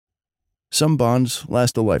Some bonds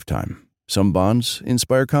last a lifetime. Some bonds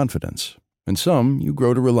inspire confidence. And some you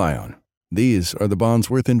grow to rely on. These are the bonds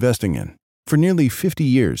worth investing in. For nearly 50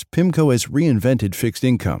 years, PIMCO has reinvented fixed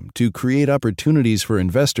income to create opportunities for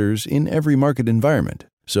investors in every market environment.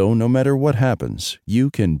 So no matter what happens, you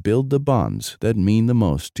can build the bonds that mean the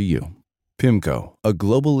most to you. PIMCO, a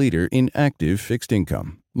global leader in active fixed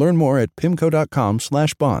income. Learn more at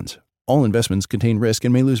pimco.com/bonds. All investments contain risk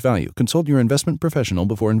and may lose value. Consult your investment professional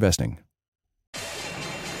before investing.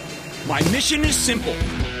 My mission is simple: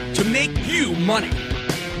 to make you money.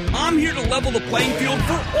 I'm here to level the playing field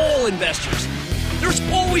for all investors. There's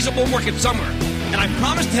always a bull market somewhere, and I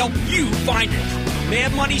promise to help you find it.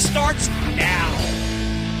 Mad Money starts now.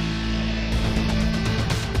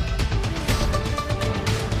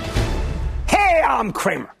 Hey, I'm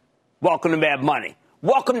Cramer. Welcome to Mad Money.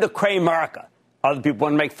 Welcome to Cramerica. Other people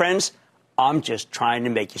want to make friends? I'm just trying to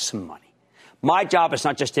make you some money. My job is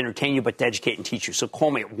not just to entertain you, but to educate and teach you. So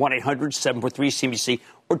call me at 1-800-743-CBC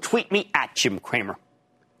or tweet me at Jim Cramer.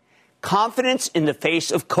 Confidence in the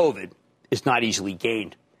face of COVID is not easily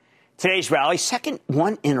gained. Today's rally, second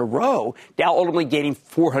one in a row, Dow ultimately gaining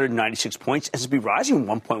 496 points, S&P rising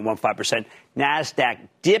 1.15%, NASDAQ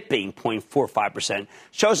dipping 0.45%,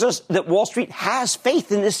 shows us that Wall Street has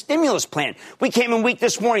faith in this stimulus plan. We came in weak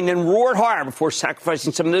this morning, then roared higher before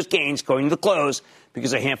sacrificing some of those gains going to the close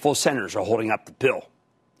because a handful of senators are holding up the bill.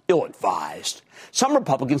 Ill-advised. Some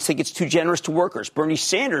Republicans think it's too generous to workers. Bernie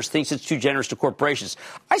Sanders thinks it's too generous to corporations.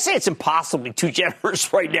 I say it's impossibly too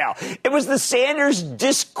generous right now. It was the Sanders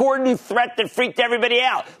discordant threat that freaked everybody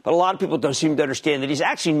out. But a lot of people don't seem to understand that he's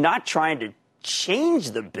actually not trying to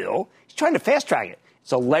change the bill. He's trying to fast-track it.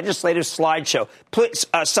 It's a legislative slideshow.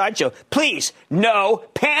 Sideshow. Please, no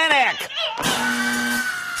panic.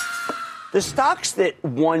 The stocks that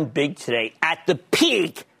won big today at the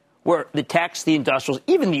peak were the techs, the industrials,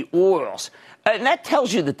 even the oils. And that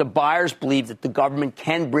tells you that the buyers believe that the government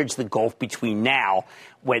can bridge the gulf between now,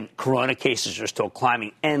 when corona cases are still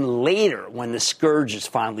climbing, and later when the scourge is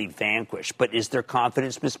finally vanquished. But is their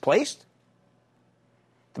confidence misplaced?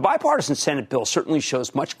 The bipartisan Senate bill certainly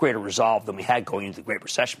shows much greater resolve than we had going into the Great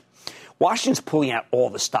Recession. Washington's pulling out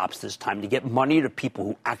all the stops this time to get money to people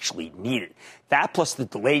who actually need it. That plus the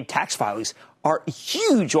delayed tax filings are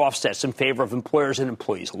huge offsets in favor of employers and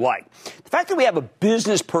employees alike. The fact that we have a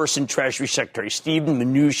business person, Treasury Secretary Steven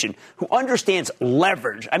Mnuchin, who understands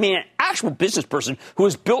leverage, an actual business person who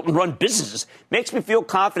has built and run businesses, makes me feel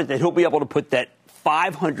confident that he'll be able to put that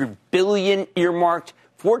 $500 billion earmarked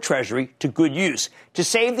for Treasury to good use to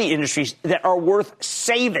save the industries that are worth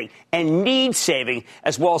saving and need saving,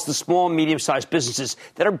 as well as the small and medium-sized businesses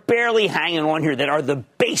that are barely hanging on here, that are the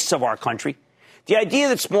base of our country. The idea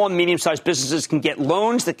that small and medium-sized businesses can get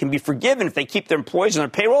loans that can be forgiven if they keep their employees on their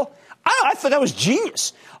payroll, I thought that was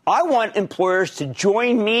genius. I want employers to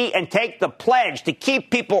join me and take the pledge to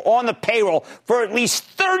keep people on the payroll for at least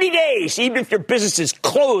 30 days, even if your business is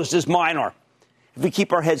closed as mine are. If we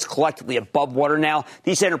keep our heads collectively above water now,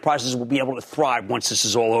 these enterprises will be able to thrive once this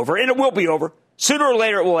is all over. And it will be over. Sooner or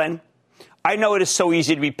later, it will end. I know it is so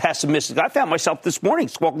easy to be pessimistic. I found myself this morning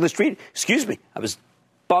walking the street. Excuse me. I was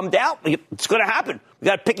bummed out. It's going to happen. We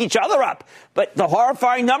got to pick each other up. But the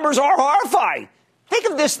horrifying numbers are horrifying. Think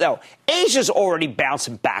of this, though. Asia's already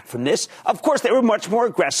bouncing back from this. Of course, they were much more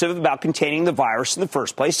aggressive about containing the virus in the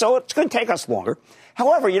first place, so it's going to take us longer.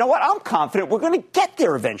 However, you know what? I'm confident we're going to get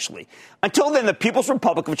there eventually. Until then, the People's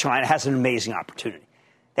Republic of China has an amazing opportunity.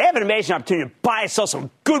 They have an amazing opportunity to buy itself some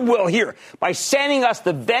goodwill here by sending us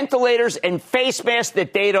the ventilators and face masks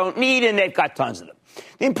that they don't need, and they've got tons of them.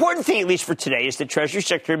 The important thing, at least for today, is that Treasury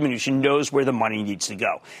Secretary Mnuchin knows where the money needs to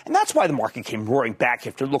go. And that's why the market came roaring back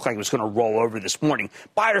after it looked like it was going to roll over this morning.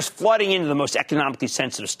 Buyers flooding into the most economically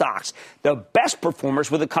sensitive stocks. The best performers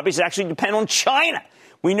were the companies that actually depend on China.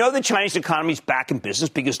 We know the Chinese economy is back in business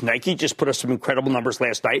because Nike just put us some incredible numbers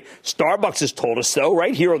last night. Starbucks has told us so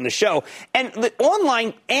right here on the show. And the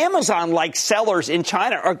online Amazon-like sellers in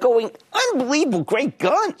China are going unbelievable great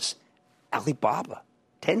guns. Alibaba,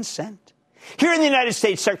 Tencent. Here in the United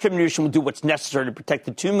States, Secretary Mnuchin will do what's necessary to protect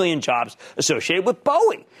the 2 million jobs associated with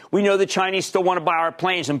Boeing. We know the Chinese still want to buy our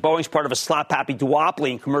planes, and Boeing's part of a slap-happy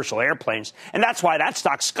duopoly in commercial airplanes. And that's why that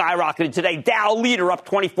stock skyrocketed today. Dow leader up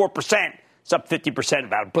 24%. It's up 50%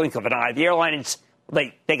 about a blink of an eye. The airlines,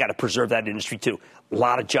 they got to preserve that industry, too. A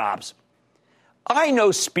lot of jobs. I know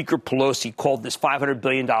Speaker Pelosi called this $500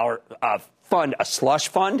 billion fund a slush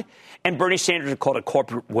fund, and Bernie Sanders called it a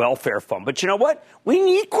corporate welfare fund. But you know what? We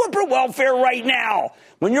need corporate welfare right now.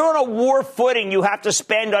 When you're on a war footing, you have to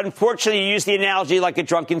spend, unfortunately, you use the analogy like a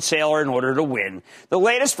drunken sailor in order to win. The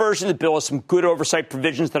latest version of the bill has some good oversight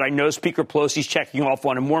provisions that I know Speaker Pelosi's checking off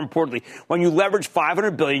on. And more importantly, when you leverage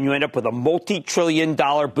 $500 billion, you end up with a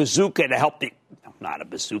multi-trillion-dollar bazooka to help the not a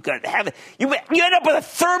bazooka. You end up with a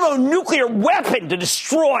thermonuclear weapon to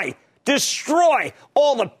destroy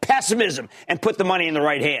all the pessimism and put the money in the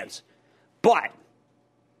right hands. But,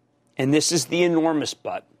 and this is the enormous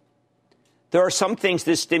but, there are some things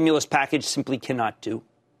this stimulus package simply cannot do.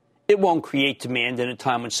 It won't create demand at a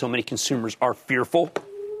time when so many consumers are fearful.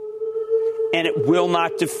 And it will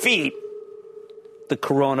not defeat the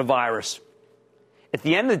coronavirus. At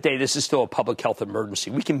the end of the day, this is still a public health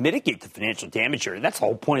emergency. We can mitigate the financial damage here. That's the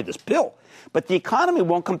whole point of this bill. But the economy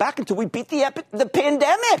won't come back until we beat the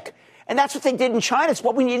pandemic. And that's what they did in China. It's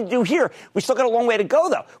what we need to do here. We still got a long way to go,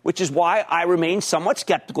 though, which is why I remain somewhat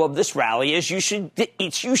skeptical of this rally, as you should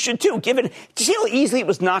too, given to see how easily it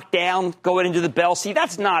was knocked down going into the bell. See,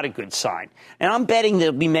 that's not a good sign. And I'm betting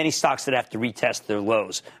there'll be many stocks that have to retest their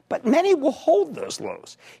lows. But many will hold those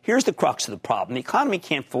lows. Here's the crux of the problem. The economy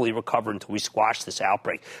can't fully recover until we squash this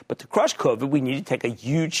outbreak. But to crush COVID, we need to take a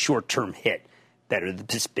huge short-term hit. Better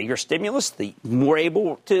this bigger stimulus, the more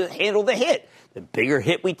able to handle the hit. The bigger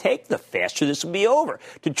hit we take, the faster this will be over.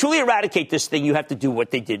 To truly eradicate this thing, you have to do what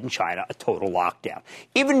they did in China, a total lockdown.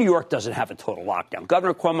 Even New York doesn't have a total lockdown.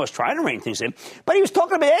 Governor Cuomo is trying to rein things in, but he was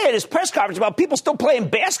talking about at his press conference about people still playing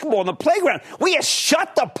basketball on the playground. We have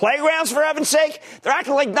shut the playgrounds, for heaven's sake. They're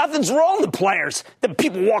acting like nothing's wrong, the players. The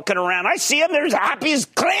people walking around. I see them. They're as happy as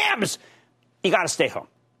clams. You got to stay home.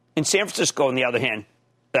 In San Francisco, on the other hand,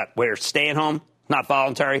 where staying home, not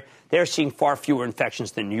voluntary, they're seeing far fewer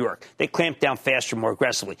infections than New York. They clamp down faster, more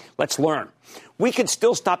aggressively. Let's learn. We could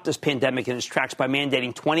still stop this pandemic in its tracks by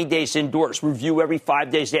mandating 20 days indoors, review every 5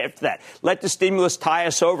 days after that. Let the stimulus tie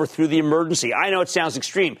us over through the emergency. I know it sounds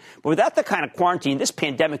extreme, but without the kind of quarantine, this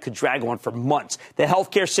pandemic could drag on for months. The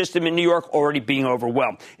healthcare system in New York already being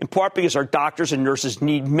overwhelmed, in part because our doctors and nurses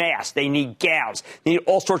need masks. They need gowns. They need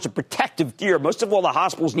all sorts of protective gear. Most of all, the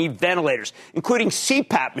hospitals need ventilators, including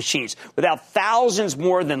CPAP machines. Without thousands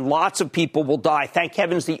more than lots of people will die. Thank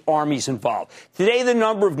heavens the Army's involved. Today, the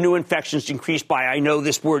number of new infections increased by, I know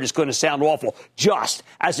this word is going to sound awful, just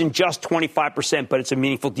 25%, but it's a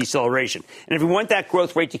meaningful deceleration. And if we want that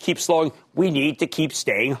growth rate to keep slowing, we need to keep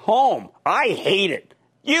staying home. I hate it.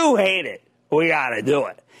 You hate it. We got to do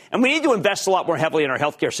it. And we need to invest a lot more heavily in our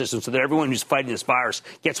healthcare system so that everyone who's fighting this virus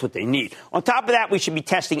gets what they need. On top of that, we should be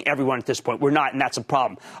testing everyone at this point. We're not, and that's a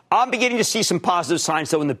problem. I'm beginning to see some positive signs,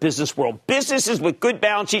 though, in the business world. Businesses with good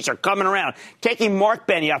balance sheets are coming around. Taking Mark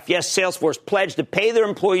Benioff, yes, Salesforce, pledged to pay their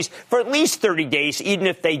employees for at least 30 days, even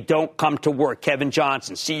if they don't come to work. Kevin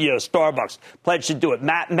Johnson, CEO of Starbucks, pledged to do it.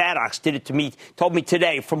 Matt Maddox did it to me, told me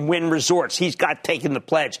today from Wynn Resorts. He's got taken the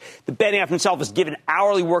pledge. The Benioff himself has given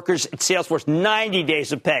hourly workers at Salesforce 90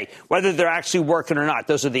 days of pay, whether they're actually working or not.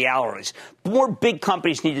 Those are the hourlies. More big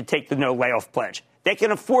companies need to take the no layoff pledge. They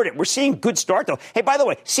can afford it. We're seeing good start, though. Hey, by the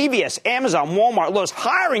way, CVS, Amazon, Walmart, Lowe's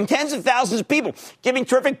hiring tens of thousands of people, giving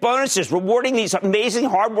terrific bonuses, rewarding these amazing,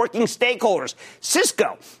 hardworking stakeholders.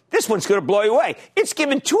 Cisco, this one's going to blow you away. It's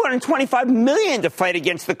given $225 million to fight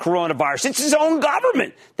against the coronavirus. It's its own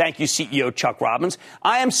government. Thank you, CEO Chuck Robbins.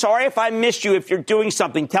 I am sorry if I missed you. If you're doing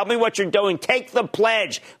something, tell me what you're doing. Take the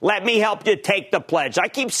pledge. Let me help you take the pledge. I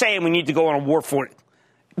keep saying we need to go on a war footing.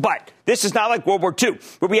 But this is not like World War II,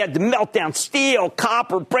 where we had to melt down steel,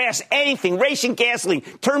 copper, brass, anything, ration gasoline,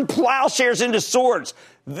 turn plowshares into swords.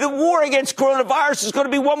 The war against coronavirus is going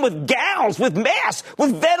to be one with gowns, with masks,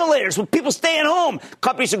 with ventilators, with people staying home.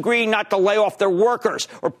 Companies agreeing not to lay off their workers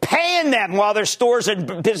or paying them while their stores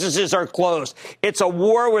and businesses are closed. It's a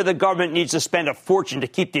war where the government needs to spend a fortune to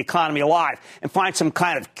keep the economy alive and find some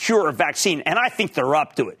kind of cure or vaccine. And I think they're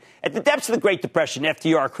up to it. At the depths of the Great Depression,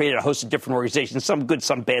 FDR created a host of different organizations, some good,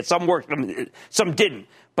 some bad, some worked, some didn't.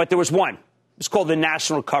 But there was one. It was called the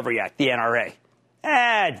National Recovery Act, the NRA.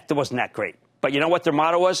 It wasn't that great. But you know what their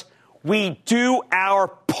motto was? We do our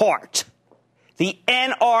part. The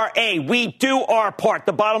NRA, we do our part.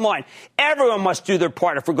 The bottom line, everyone must do their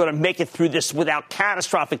part if we're going to make it through this without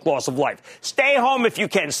catastrophic loss of life. Stay home if you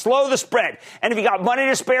can. Slow the spread. And if you got money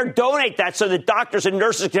to spare, donate that so that doctors and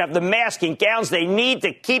nurses can have the masks and gowns they need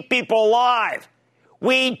to keep people alive.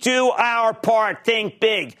 We do our part. Think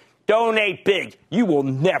big. Donate big. You will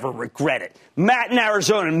never regret it. Matt in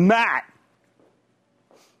Arizona. Matt.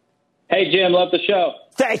 Hey, Jim, love the show.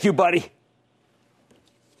 Thank you, buddy.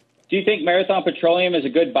 Do you think Marathon Petroleum is a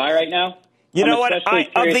good buy right now? You know what?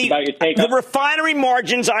 The refinery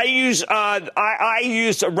margins, I use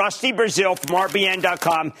Rusty Brazil from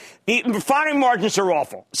RBN.com. The refinery margins are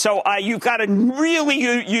awful. So you've got a really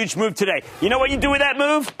huge move today. You know what you do with that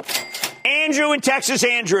move? Andrew in Texas.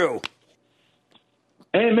 Andrew.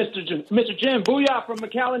 Hey, Mr. Jim, booyah from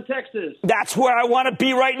McAllen, Texas. That's where I want to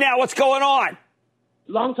be right now. What's going on?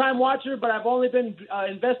 Long-time watcher, but I've only been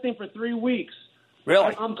investing for 3 weeks.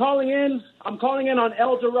 Really? I'm calling in on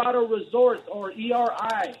El Dorado Resorts, or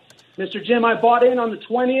ERI. Mr. Jim, I bought in on the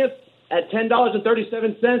 20th at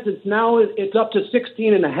 $10.37. It's up to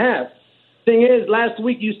 16.5. Thing is, last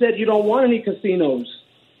week you said you don't want any casinos.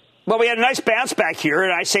 Well, we had a nice bounce back here,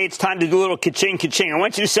 and I say it's time to do a little ka-ching, ka-ching. I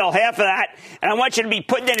want you to sell half of that, and I want you to be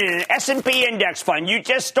putting it in an S&P index fund. You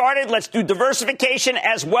just started. Let's do diversification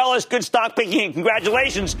as well as good stock picking. And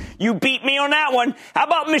congratulations. You beat me on that one. How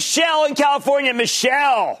about Michelle in California?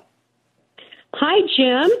 Michelle. Hi,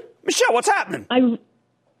 Jim. Michelle, what's happening? I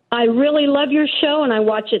really love your show, and I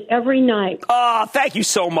watch it every night. Oh, thank you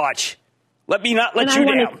so much. Let me not let you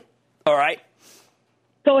down. All right.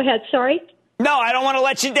 Go ahead. Sorry. No, I don't want to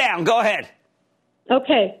let you down. Go ahead.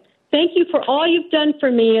 Okay. Thank you for all you've done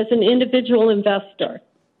for me as an individual investor.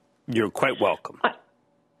 You're quite welcome.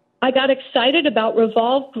 I got excited about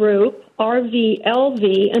Revolve Group,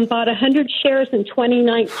 RVLV, and bought 100 shares in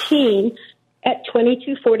 2019 at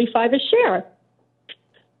 $22.45 a share.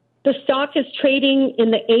 The stock is trading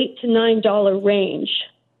in the $8 to $9 range.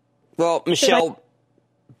 Well, Michelle,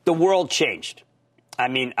 the world changed. I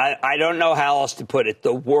mean, I don't know how else to put it.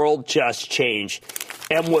 The world just changed.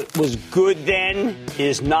 And what was good then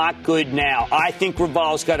is not good now. I think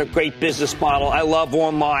Revolve's got a great business model. I love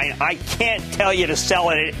online. I can't tell you to sell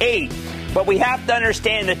it at 8. But we have to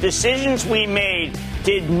understand that decisions we made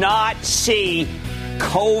did not see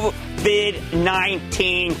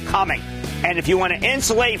COVID-19 coming. And if you want to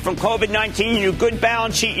insulate from COVID-19, you need a good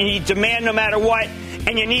balance sheet. You need demand no matter what.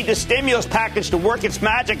 And you need the stimulus package to work its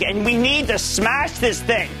magic. And we need to smash this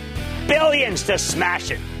thing. Billions to smash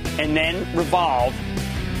it. And then Revolve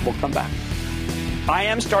will come back. I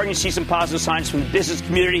am starting to see some positive signs from the business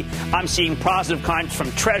community. I'm seeing positive signs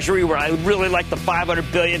from Treasury, where I really like the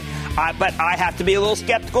 $500 billion. But I have to be a little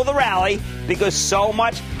skeptical of the rally because so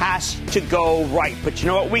much has to go right. But you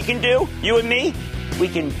know what we can do, you and me? We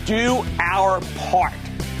can do our part.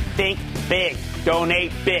 Think big.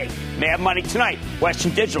 Donate big. Mad Money tonight.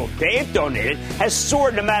 Western Digital, they've donated, has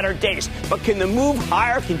soared in a matter of days. But can the move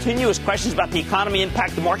higher continue as questions about the economy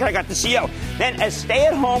impact the market? I got the CEO. Then as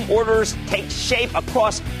stay-at-home orders take shape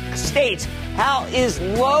across states, how is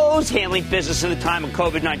Lowe's handling business in the time of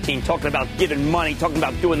COVID-19? Talking about giving money, talking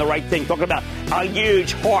about doing the right thing, talking about a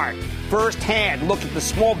huge heart. Firsthand look at the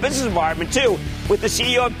small business environment, too, with the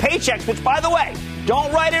CEO of Paychex, which, by the way,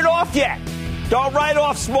 don't write it off yet. Don't write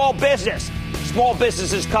off small business. Small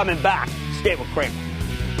business is coming back. Stay with Cramer.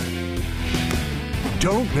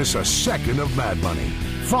 Don't miss a second of Mad Money.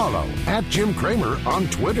 Follow @Jim Cramer on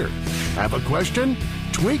Twitter. Have a question?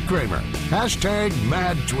 Tweet Cramer.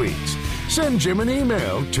 #MadTweets. Send Jim an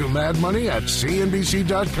email to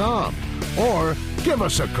madmoney@cnbc.com or give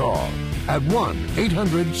us a call at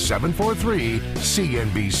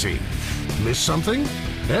 1-800-743-CNBC. Miss something?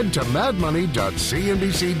 Head to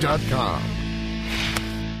madmoney.cnbc.com.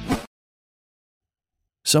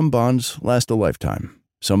 Some bonds last a lifetime.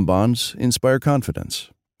 Some bonds inspire confidence.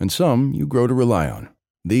 And some you grow to rely on.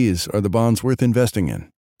 These are the bonds worth investing in.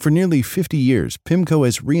 For nearly 50 years, PIMCO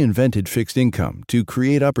has reinvented fixed income to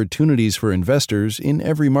create opportunities for investors in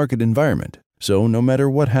every market environment. So no matter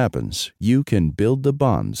what happens, you can build the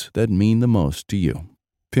bonds that mean the most to you.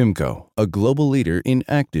 PIMCO, a global leader in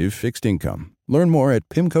active fixed income. Learn more at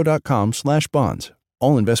pimco.com/bonds.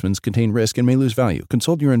 All investments contain risk and may lose value.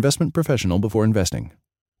 Consult your investment professional before investing.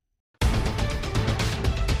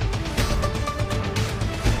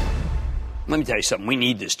 Let me tell you something. We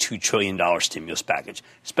need this $2 trillion stimulus package,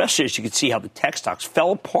 especially as you can see how the tech stocks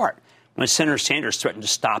fell apart when Senator Sanders threatened to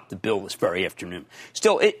stop the bill this very afternoon.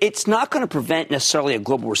 Still, it's not going to prevent necessarily a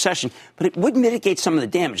global recession, but it would mitigate some of the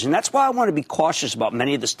damage. And that's why I want to be cautious about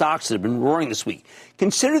many of the stocks that have been roaring this week.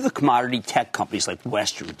 Consider the commodity tech companies like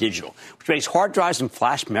Western Digital, which makes hard drives and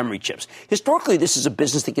flash memory chips. Historically, this is a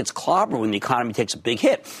business that gets clobbered when the economy takes a big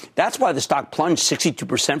hit. That's why the stock plunged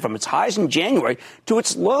 62% from its highs in January to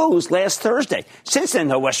its lows last Thursday. Since then,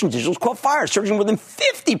 though, Western Digital's caught fire, surging more than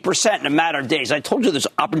 50% in a matter of days. I told you there's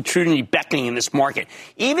opportunity beckoning in this market.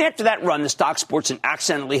 Even after that run, the stock sports an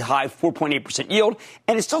accidentally high 4.8% yield,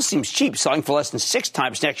 and it still seems cheap, selling for less than 6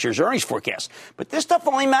 times next year's earnings forecast. But this stuff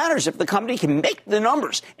only matters if the company can make the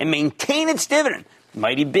numbers and maintain its dividend.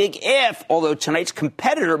 Mighty big if, although tonight's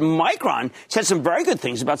competitor, Micron, said some very good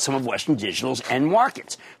things about some of Western Digital's end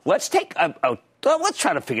markets. Let's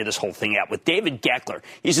try to figure this whole thing out with David Goeckeler.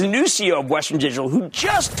 He's the new CEO of Western Digital, who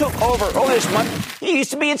just took over earlier this month. He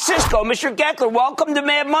used to be at Cisco. Mr. Goeckeler, welcome to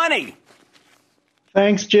Mad Money.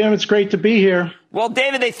 Thanks, Jim. It's great to be here. Well,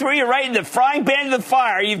 David, they threw you right in the frying pan of the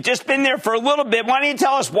fire. You've just been there for a little bit. Why don't you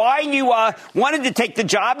tell us why you wanted to take the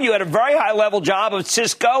job? You had a very high-level job at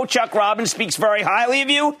Cisco. Chuck Robbins speaks very highly of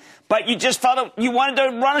you, but you just felt you wanted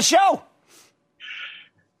to run a show.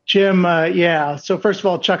 Jim, yeah. So first of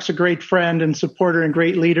all, Chuck's a great friend and supporter and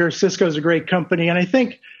great leader. Cisco's a great company. And I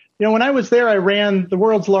think, when I was there, I ran the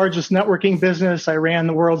world's largest networking business. I ran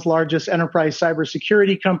the world's largest enterprise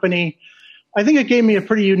cybersecurity company. I think it gave me a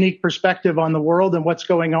pretty unique perspective on the world and what's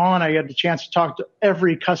going on. I had the chance to talk to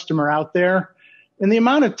every customer out there. And the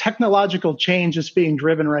amount of technological change that's being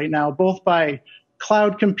driven right now, both by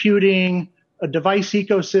cloud computing, a device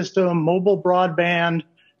ecosystem, mobile broadband,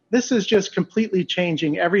 this is just completely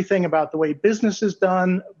changing everything about the way business is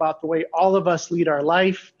done, about the way all of us lead our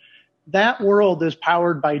life. That world is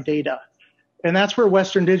powered by data. And that's where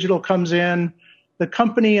Western Digital comes in. The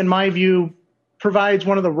company, in my view, provides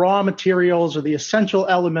one of the raw materials or the essential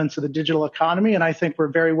elements of the digital economy, and I think we're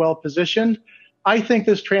very well positioned. I think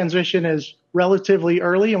this transition is relatively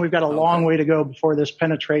early, and we've got a long way to go before this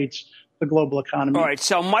penetrates the global economy. All right,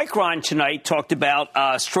 so Micron tonight talked about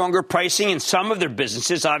stronger pricing in some of their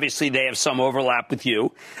businesses. Obviously, they have some overlap with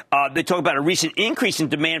you. They talk about a recent increase in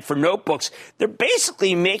demand for notebooks. They're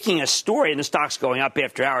basically making a story, and the stock's going up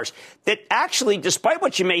after hours, that actually, despite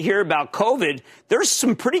what you may hear about COVID, there's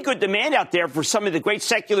some pretty good demand out there for some of the great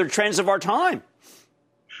secular trends of our time.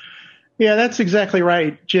 Yeah, that's exactly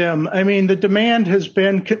right, Jim. I mean, the demand has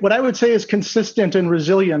been what I would say is consistent and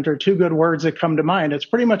resilient are two good words that come to mind. It's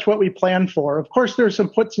pretty much what we planned for. Of course, there's some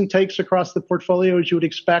puts and takes across the portfolio, as you would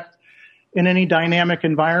expect in any dynamic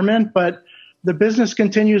environment, but the business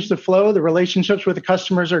continues to flow. The relationships with the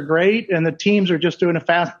customers are great, and the teams are just doing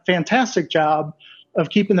a fantastic job of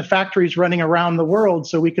keeping the factories running around the world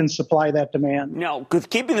so we can supply that demand. Now, with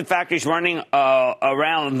keeping the factories running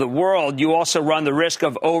around the world, you also run the risk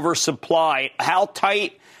of oversupply. How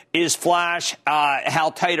tight is flash?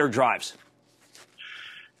 How tight are drives?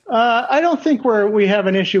 I don't think we have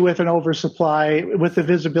an issue with an oversupply with the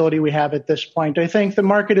visibility we have at this point. I think the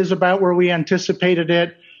market is about where we anticipated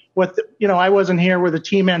it. I wasn't here where the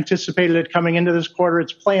team anticipated it coming into this quarter.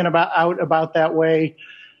 It's playing out about that way.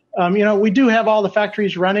 We do have all the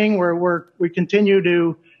factories running where we continue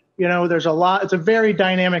to, there's a lot. It's a very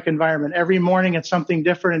dynamic environment. Every morning it's something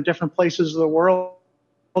different in different places of the world.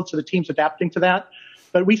 So the team's adapting to that.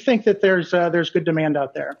 But we think that there's good demand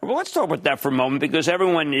out there. Well, let's talk about that for a moment, because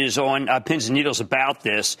everyone is on pins and needles about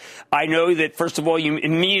this. I know that, first of all, you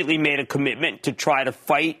immediately made a commitment to try to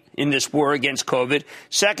fight in this war against COVID.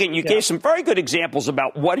 Second, you gave some very good examples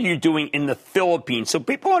about what are you doing in the Philippines, so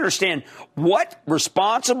people understand what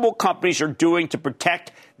responsible companies are doing to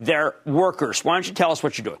protect their workers. Why don't you tell us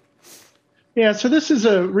what you're doing? Yeah, so this is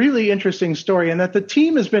a really interesting story, and that the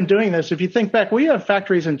team has been doing this. If you think back, we have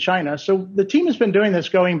factories in China. So the team has been doing this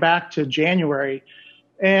going back to January,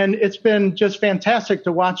 and it's been just fantastic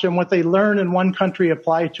to watch them, what they learn in one country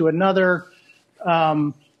apply to another,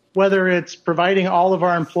 whether it's providing all of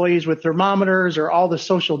our employees with thermometers or all the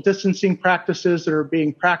social distancing practices that are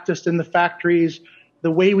being practiced in the factories,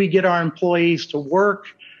 the way we get our employees to work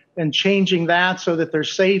and changing that so that they're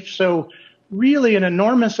safe. So really an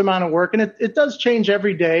enormous amount of work, and it does change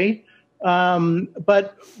every day.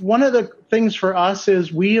 But one of the things for us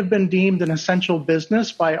is we have been deemed an essential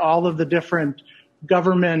business by all of the different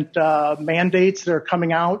government mandates that are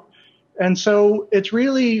coming out. And so it's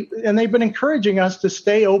really, and they've been encouraging us to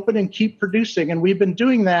stay open and keep producing. And we've been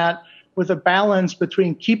doing that with a balance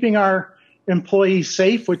between keeping our employees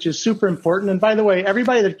safe, which is super important. And by the way,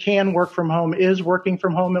 everybody that can work from home is working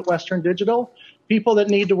from home at Western Digital. People that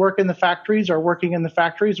need to work in the factories are working in the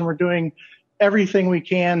factories, and we're doing everything we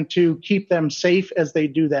can to keep them safe as they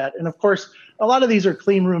do that. And of course, a lot of these are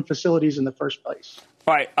clean room facilities in the first place.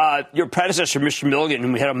 All right. Your predecessor, Mr. Milligan,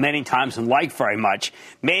 whom we had him many times and liked very much,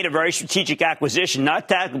 made a very strategic acquisition, not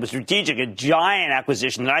that, but strategic, a giant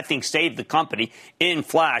acquisition that I think saved the company in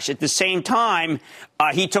Flash. At the same time,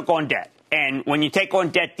 he took on debt. And when you take on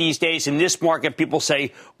debt these days in this market, people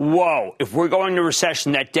say, whoa, if we're going into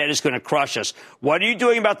recession, that debt is going to crush us. What are you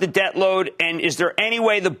doing about the debt load? And is there any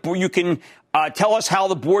way you can tell us how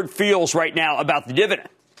the board feels right now about the dividend?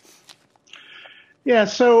 Yeah,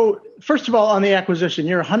 so first of all, on the acquisition,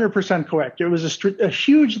 you're 100% correct. It was a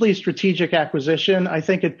hugely strategic acquisition. I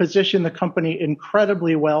think it positioned the company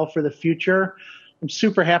incredibly well for the future. I'm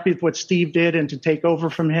super happy with what Steve did and to take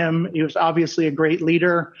over from him. He was obviously a great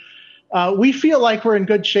leader. We feel like we're in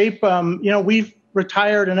good shape. We've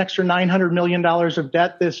retired an extra $900 million of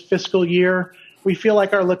debt this fiscal year. We feel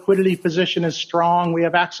like our liquidity position is strong. We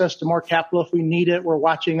have access to more capital if we need it. We're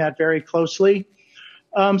watching that very closely.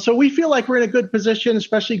 So we feel like we're in a good position,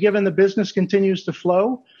 especially given the business continues to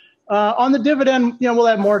flow. On the dividend, we'll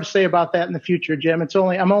have more to say about that in the future, Jim.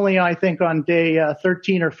 I'm only, I think, on day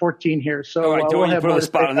 13 or 14 here. So all right, we'll have more to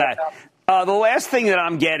say on that. The last thing that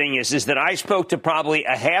I'm getting is that I spoke to probably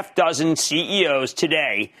a half dozen CEOs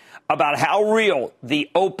today about how real the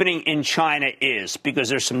opening in China is, because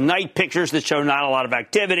there's some night pictures that show not a lot of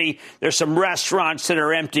activity. There's some restaurants that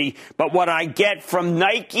are empty. But what I get from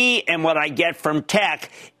Nike and what I get from tech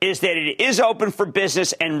is that it is open for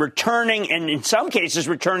business and returning, and in some cases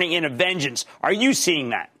returning in a vengeance. Are you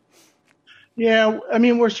seeing that? Yeah, I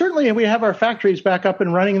mean, we have our factories back up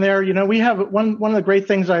and running there. We have one of the great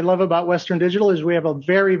things I love about Western Digital is we have a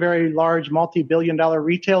very, very large multi-billion-dollar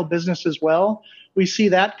retail business as well. We see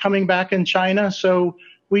that coming back in China. So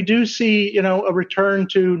we do see, a return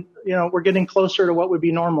to, we're getting closer to what would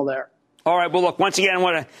be normal there. All right. Well, look, once again, I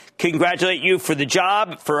want to congratulate you for the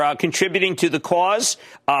job, for contributing to the cause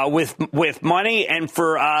with money, and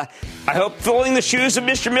for, I hope, filling the shoes of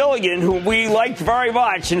Mr. Milligan, who we liked very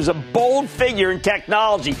much and is a bold figure in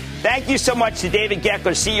technology. Thank you so much to David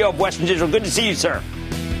Goeckeler, CEO of Western Digital. Good to see you, sir.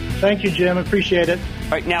 Thank you, Jim. Appreciate it.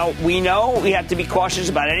 All right, now, we know we have to be cautious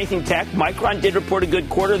about anything tech. Micron did report a good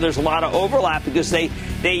quarter. There's a lot of overlap because they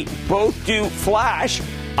both do flash.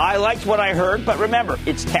 I liked what I heard, but remember,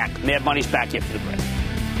 it's tech. Mad Money's back after the break.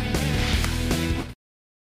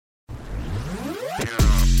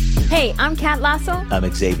 Hey, I'm Kat Lasso. I'm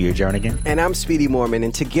Xavier Jernigan. And I'm Speedy Morman.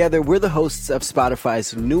 And together, we're the hosts of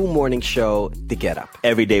Spotify's new morning show, The Get Up.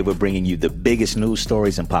 Every day, we're bringing you the biggest news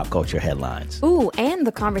stories and pop culture headlines. Ooh, and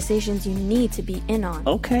the conversations you need to be in on.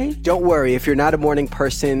 Okay. Don't worry, if you're not a morning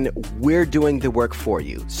person, we're doing the work for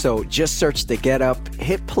you. So just search The Get Up,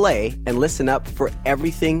 hit play, and listen up for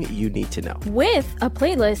everything you need to know. With a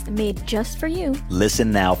playlist made just for you.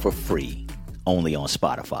 Listen now for free, only on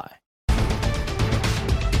Spotify.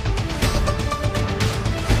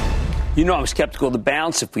 I'm skeptical of the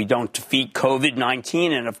bounce if we don't defeat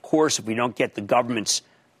COVID-19. And, of course, if we don't get the government's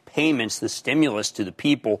payments, the stimulus to the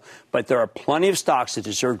people. But there are plenty of stocks that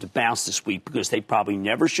deserve to bounce this week because they probably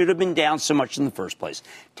never should have been down so much in the first place.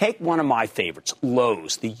 Take one of my favorites,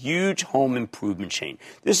 Lowe's, the huge home improvement chain.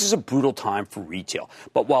 This is a brutal time for retail.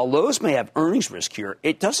 But while Lowe's may have earnings risk here,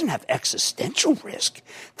 it doesn't have existential risk.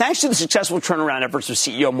 Thanks to the successful turnaround efforts of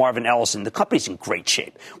CEO Marvin Ellison, the company's in great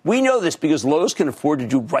shape. We know this because Lowe's can afford to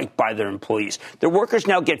do right by their employees. Their workers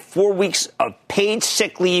now get 4 weeks of paid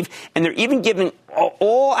sick leave, and they're even giving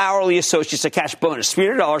all hourly associates a cash bonus,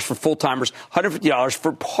 $300 for full-timers, $150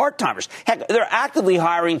 for part-timers. Heck, they're actively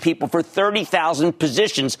hiring people for 30,000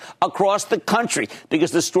 positions across the country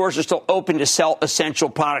because the stores are still open to sell essential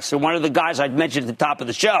products. So one of the guys I'd mentioned at the top of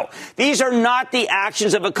the show, these are not the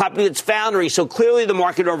actions of a company that's foundering. So clearly the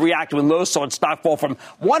market overreacted when Lowe's saw its stock fall from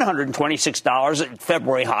 $126 at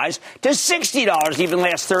February highs to $60 even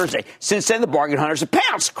last Thursday. Since then, the bargain hunters have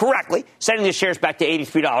pounced correctly, sending the shares back to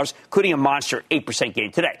 $83, including a monster 8%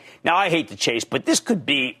 gain today. Now, I hate to chase, but this could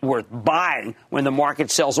be worth buying when the market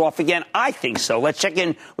sells off again. I think so. Let's check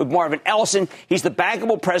in with Marvin Ellison. He's the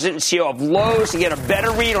bankable president and CEO of Lowe's to get a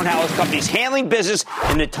better read on how his company is handling business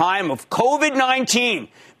in the time of COVID-19.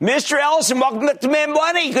 Mr. Ellison, welcome to Mad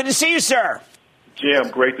Money. Good to see you, sir. Jim,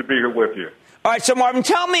 great to be here with you. All right, so Marvin,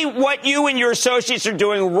 tell me what you and your associates are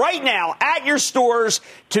doing right now at your stores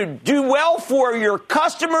to do well for your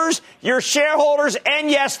customers, your shareholders, and,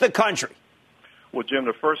 yes, the country. Well, Jim,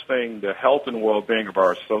 the first thing, the health and well-being of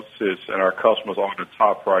our associates and our customers are the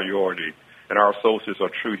top priority, and our associates are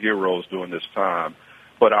true heroes during this time.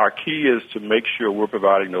 But our key is to make sure we're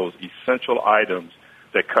providing those essential items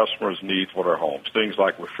that customers need for their homes, things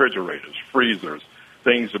like refrigerators, freezers,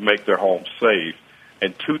 things that make their homes safe.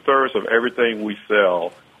 And 2/3 of everything we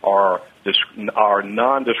sell are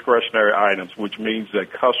non-discretionary items, which means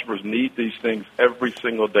that customers need these things every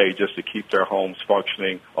single day just to keep their homes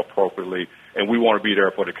functioning appropriately, and we want to be there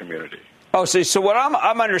for the community. Oh, so what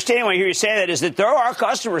I'm understanding when I hear you say that is that there are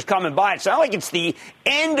customers coming by. It's not like it's the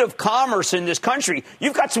end of commerce in this country.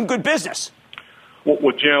 You've got some good business.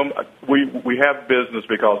 Well, Jim, we have business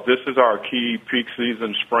because this is our key peak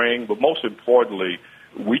season, spring, but most importantly,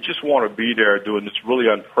 we just want to be there during this really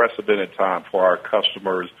unprecedented time for our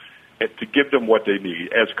customers and to give them what they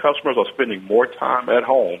need. As customers are spending more time at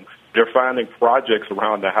home, they're finding projects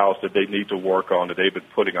around the house that they need to work on that they've been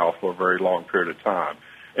putting off for a very long period of time.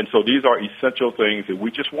 And so these are essential things that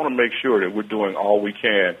we just want to make sure that we're doing all we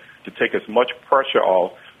can to take as much pressure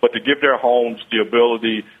off, but to give their homes the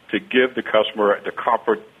ability to give the customer the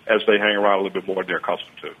comfort as they hang around a little bit more than they're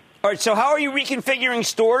accustomed to. All right, so how are you reconfiguring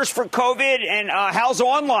stores for COVID, and how's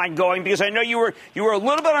online going? Because I know you were a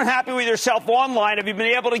little bit unhappy with yourself online. Have you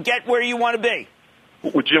been able to get where you want to be?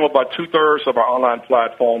 Well, Jim, about 2/3 of our online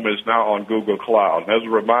platform is now on Google Cloud. And as a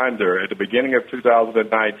reminder, at the beginning of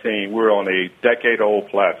 2019, we're on a decade-old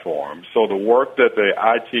platform. So the work that the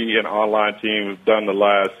IT and online team have done the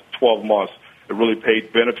last 12 months, it really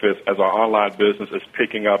paid benefits as our online business is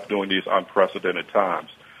picking up during these unprecedented times.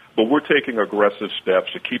 But we're taking aggressive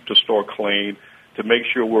steps to keep the store clean, to make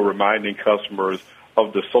sure we're reminding customers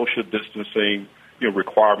of the social distancing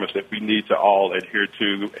requirements that we need to all adhere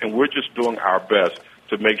to. And we're just doing our best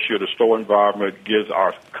to make sure the store environment gives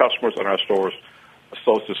our customers and our stores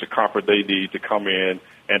associates the comfort they need to come in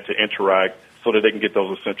and to interact so that they can get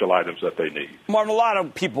those essential items that they need. Marvin, a lot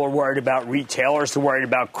of people are worried about retailers. They're worried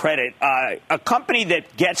about credit. A company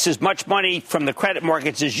that gets as much money from the credit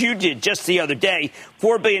markets as you did just the other day,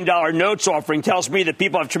 $4 billion notes offering, tells me that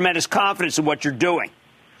people have tremendous confidence in what you're doing.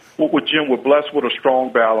 Well, Jim, we're blessed with a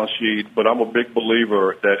strong balance sheet, but I'm a big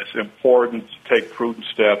believer that it's important to take prudent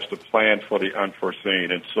steps to plan for the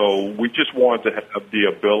unforeseen. And so we just wanted to have the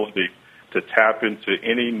ability to tap into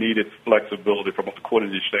any needed flexibility from a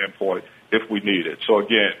liquidity standpoint if we need it. So,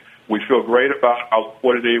 again, we feel great about our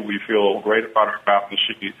liquidity. We feel great about our balance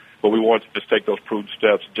sheet, but we wanted to just take those prudent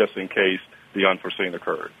steps just in case the unforeseen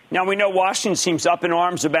occurred. Now, we know Washington seems up in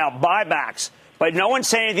arms about buybacks. But no one's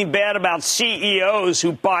saying anything bad about CEOs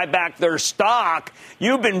who buy back their stock.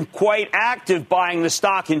 You've been quite active buying the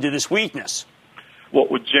stock into this weakness. Well,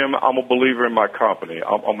 Jim, I'm a believer in my company.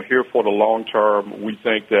 I'm here for the long term. We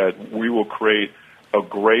think that we will create a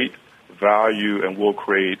great value and we'll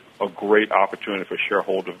create a great opportunity for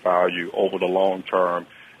shareholder value over the long term.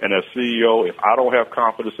 And as CEO, if I don't have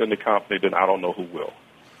confidence in the company, then I don't know who will.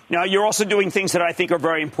 Now, you're also doing things that I think are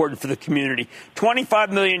very important for the community.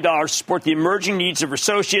 $25 million to support the emerging needs of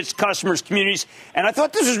associates, customers, communities. And I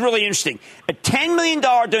thought this was really interesting. A $10 million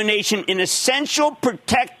donation in essential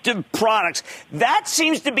protective products. That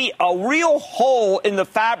seems to be a real hole in the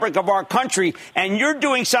fabric of our country, and you're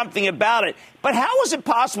doing something about it. But how is it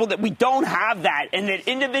possible that we don't have that and that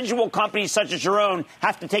individual companies such as your own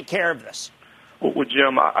have to take care of this? Well,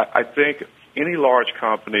 Jim, I think any large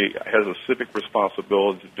company has a civic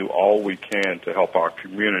responsibility to do all we can to help our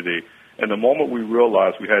community. And the moment we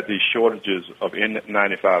realized we had these shortages of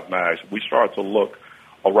N95 masks, we started to look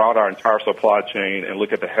around our entire supply chain and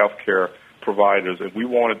look at the healthcare providers, and we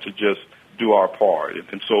wanted to just do our part.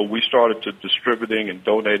 And so we started to distributing and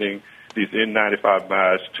donating these N95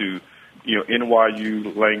 masks to,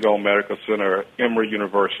 NYU, Langone Medical Center, Emory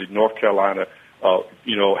University, North Carolina,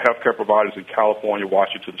 healthcare providers in California,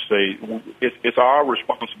 Washington State. It's our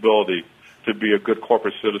responsibility to be a good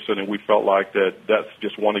corporate citizen, and we felt like that's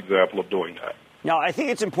just one example of doing that. Now, I think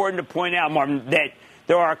it's important to point out, Marvin, that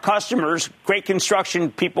there are customers, great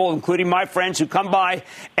construction people, including my friends, who come by,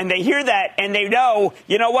 and they hear that, and they know,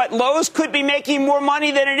 you know what, Lowe's could be making more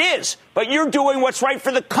money than it is, but you're doing what's right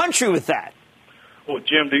for the country with that. Well,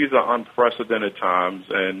 Jim, these are unprecedented times,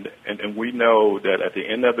 and we know that at the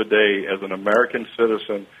end of the day, as an American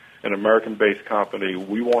citizen, an American-based company,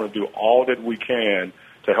 we want to do all that we can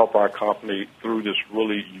to help our company through this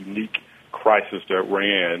really unique crisis that we're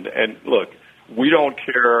in. And look, we don't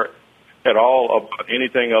care at all about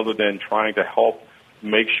anything other than trying to help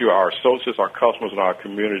make sure our associates, our customers, and our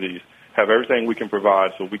communities have everything we can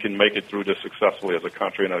provide so we can make it through this successfully as a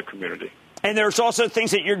country and as a community. And there's also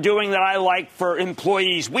things that you're doing that I like for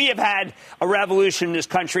employees. We have had a revolution in this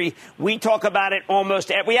country. We talk about it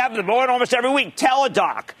we have them on almost every week.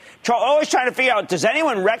 Teledoc. Always trying to figure out, does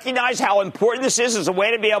anyone recognize how important this is as a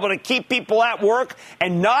way to be able to keep people at work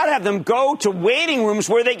and not have them go to waiting rooms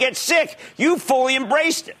where they get sick? You fully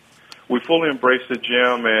embraced it. We fully embraced it,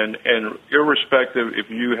 Jim, and irrespective if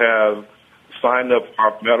you have signed up for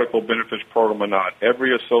our medical benefits program or not,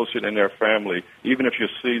 every associate and their family, even if you're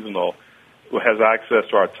seasonal, has access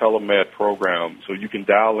to our telemed program. So you can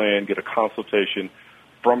dial in, get a consultation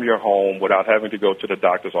from your home without having to go to the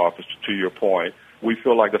doctor's office, to your point. We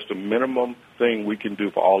feel like that's the minimum thing we can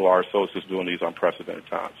do for all of our associates during these unprecedented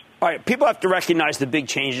times. All right, people have to recognize the big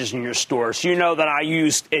changes in your stores. You know that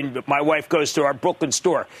and my wife goes to our Brooklyn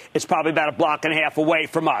store. It's probably about a block and a half away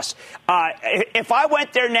from us. If I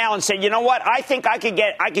went there now and said, you know what, I think I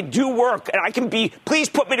could do work and please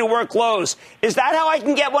put me to work Lowe's. Is that how I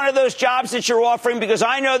can get one of those jobs that you're offering? Because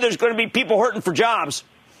I know there's going to be people hurting for jobs.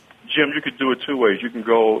 Jim, you could do it two ways. You can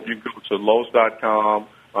go to Lowe's.com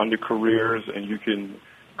under careers, and you can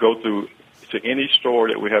go through to any store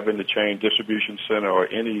that we have in the chain, distribution center, or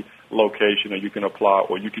any location, and you can apply,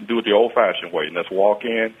 or you can do it the old-fashioned way, and that's walk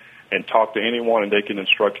in and talk to anyone, and they can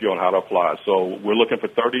instruct you on how to apply. So we're looking for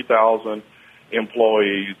 30,000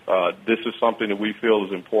 employees. This is something that we feel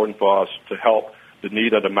is important for us to help the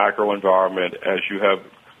need of the macro environment. As you have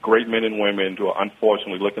great men and women who are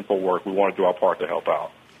unfortunately looking for work, we want to do our part to help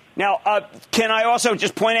out. Now, can I also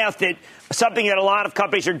just point out that something that a lot of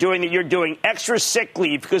companies are doing, that you're doing, extra sick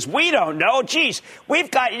leave, because we don't know. Geez,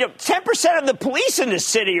 we've got 10% of the police in this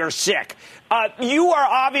city are sick. You are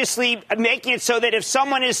obviously making it so that if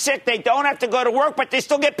someone is sick, they don't have to go to work, but they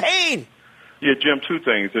still get paid. Yeah, Jim, two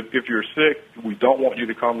things. If you're sick, we don't want you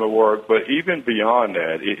to come to work. But even beyond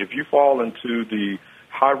that, if you fall into the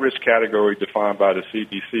high-risk category defined by the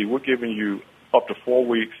CDC, we're giving you up to 4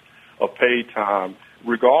 weeks of paid time,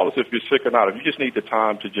 regardless if you're sick or not. If you just need the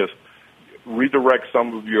time to just redirect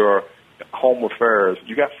some of your home affairs,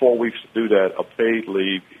 you got 4 weeks to do that, of paid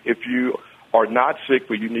leave. If you are not sick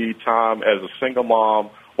but you need time as a single mom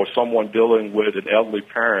or someone dealing with an elderly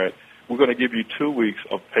parent, we're going to give you 2 weeks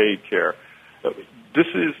of paid care. This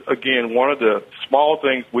is, again, one of the small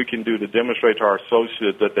things we can do to demonstrate to our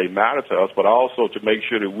associates that they matter to us, but also to make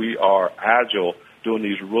sure that we are agile during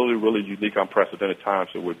these really, really unique, unprecedented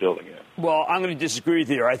times that we're dealing in. Well, I'm going to disagree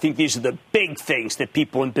with you. I think these are the big things that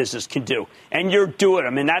people in business can do, and you're doing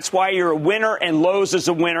them, and that's why you're a winner, and Lowe's is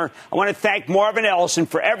a winner. I want to thank Marvin Ellison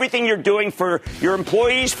for everything you're doing for your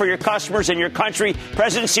employees, for your customers, and your country.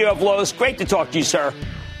 President and CEO of Lowe's, great to talk to you, sir.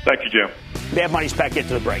 Thank you, Jim. Mad Money's back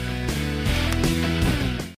into the break.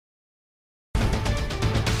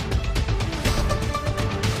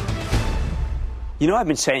 You know, I've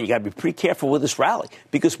been saying you got to be pretty careful with this rally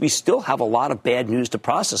because we still have a lot of bad news to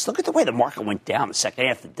process. Look at the way the market went down the second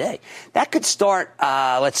half of the day. That could start,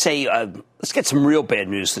 let's get some real bad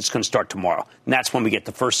news that's going to start tomorrow. And that's when we get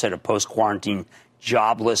the first set of post-quarantine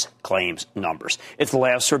jobless claims numbers. If the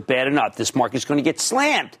layoffs are bad enough, this market's going to get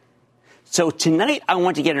slammed. So tonight, I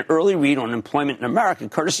want to get an early read on employment in America,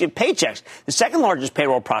 courtesy of Paychex, the second largest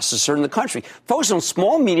payroll processor in the country, focused on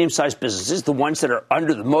small, medium-sized businesses, the ones that are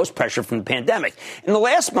under the most pressure from the pandemic. In the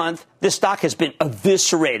last month, this stock has been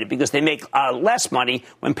eviscerated because they make less money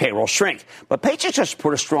when payroll shrink. But Paychex just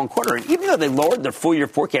reported a strong quarter, and even though they lowered their full-year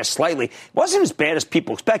forecast slightly, it wasn't as bad as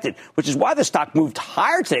people expected, which is why the stock moved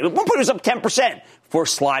higher today. At one point, it was up 10% before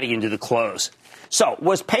sliding into the close. So,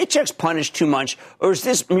 was Paychex punished too much, or is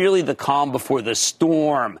this merely the calm before the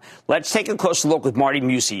storm? Let's take a closer look with Marty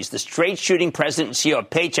Mucci. He's the straight-shooting president and CEO of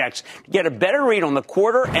Paychex to get a better read on the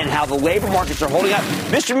quarter and how the labor markets are holding up.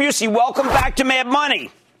 Mr. Mucci, welcome back to Mad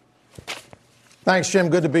Money. Thanks, Jim.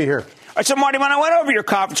 Good to be here. All right, so, Marty, when I went over your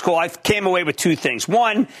conference call, I came away with two things.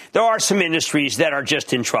 One, there are some industries that are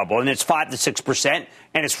just in trouble, and it's 5 to 6%,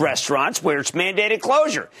 and it's restaurants where it's mandated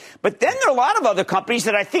closure. But then there are a lot of other companies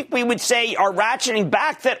that I think we would say are ratcheting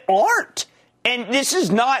back that aren't. And this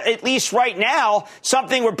is not, at least right now,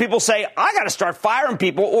 something where people say, I got to start firing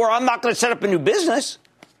people or I'm not going to set up a new business.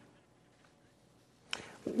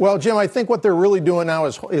 Well, Jim, I think what they're really doing now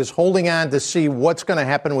is holding on to see what's going to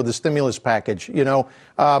happen with the stimulus package. You know,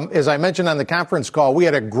 as I mentioned on the conference call, we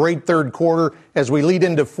had a great third quarter. As we lead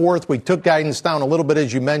into fourth, we took guidance down a little bit,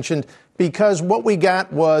 as you mentioned, because what we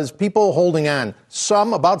got was people holding on.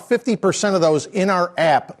 Some, about 50% of those in our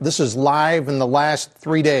app, this is live in the last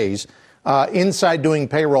 3 days, inside doing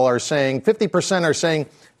payroll are saying, 50% are saying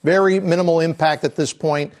very minimal impact at this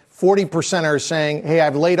point. 40% are saying, hey,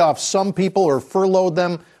 I've laid off some people or furloughed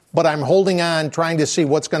them, but I'm holding on, trying to see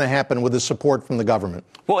what's going to happen with the support from the government.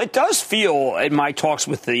 Well, it does feel, in my talks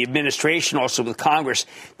with the administration, also with Congress,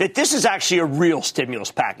 that this is actually a real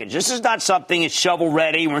stimulus package. This is not something that's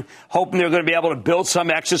shovel-ready. We're hoping they're going to be able to build some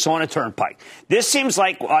excess on a turnpike. This seems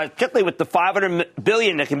like, particularly with the $500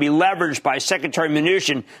 billion that can be leveraged by Secretary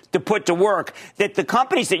Mnuchin to put to work, that the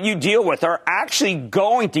companies that you deal with are actually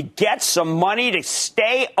going to get some money to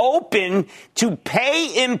stay open, to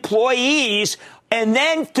pay employees, and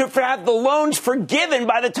then to have the loans forgiven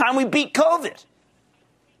by the time we beat COVID.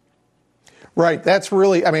 Right. That's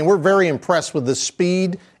really, I mean, we're very impressed with the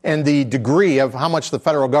speed and the degree of how much the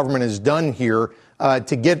federal government has done here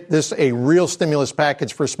to get this a real stimulus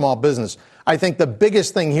package for small business. I think the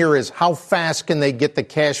biggest thing here is how fast can they get the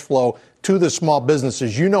cash flow to the small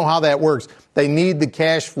businesses. You know how that works. They need the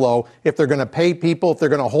cash flow if they're going to pay people, if they're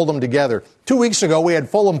going to hold them together. 2 weeks ago, we had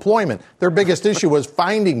full employment. Their biggest issue was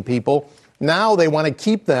finding people. Now they want to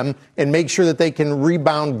keep them and make sure that they can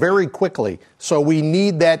rebound very quickly. So we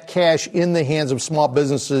need that cash in the hands of small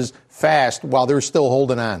businesses fast while they're still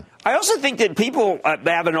holding on. I also think that people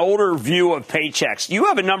have an older view of Paychex. You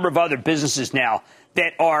have a number of other businesses now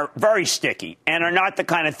that are very sticky and are not the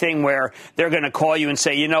kind of thing where they're going to call you and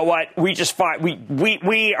say, you know what,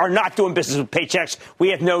 we are not doing business with Paychex. We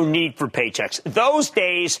have no need for Paychex. Those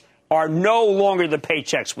days are no longer the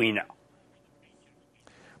Paychex we know.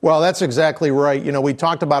 Well, that's exactly right. You know, we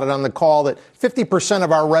talked about it on the call that 50%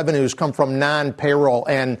 of our revenues come from non-payroll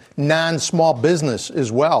and non-small business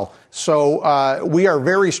as well. So we are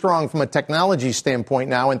very strong from a technology standpoint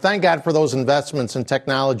now. And thank God for those investments in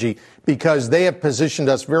technology, because they have positioned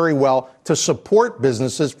us very well to support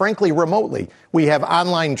businesses, frankly, remotely. We have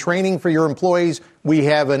online training for your employees. We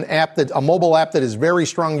have a mobile app that is very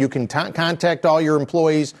strong. You can contact all your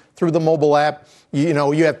employees through the mobile app. You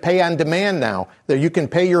know, you have pay on demand now that you can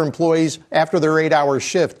pay your employees after their 8-hour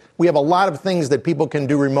shift. We have a lot of things that people can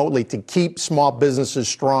do remotely to keep small businesses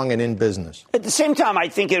strong and in business. At the same time, I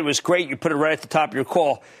think it was great. You put it right at the top of your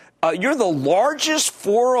call. You're the largest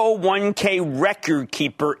 401k record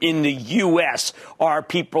keeper in the U.S. Are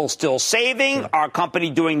people still saving? Are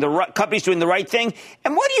companies doing the right thing?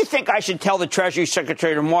 And what do you think I should tell the Treasury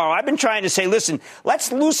Secretary tomorrow? I've been trying to say, listen,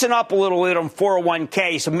 let's loosen up a little bit on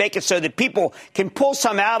 401k, so make it so that people can pull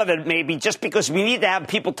some out of it, maybe, just because we need to have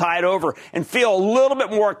people tied over and feel a little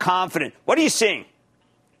bit more confident. What are you seeing?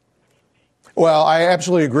 Well, I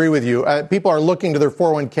absolutely agree with you. People are looking to their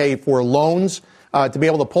 401k for loans. To be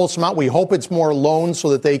able to pull some out. We hope it's more loans so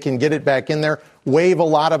that they can get it back in there, waive a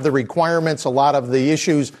lot of the requirements, a lot of the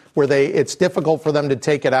issues where it's difficult for them to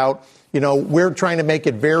take it out. You know, we're trying to make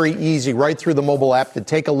it very easy right through the mobile app to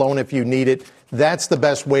take a loan if you need it. That's the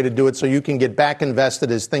best way to do it so you can get back invested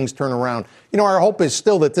as things turn around. You know, our hope is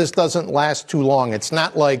still that this doesn't last too long. It's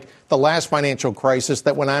not like the last financial crisis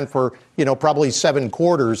that went on for, you know, probably 7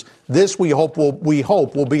 quarters. This we hope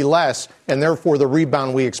will be less, and therefore the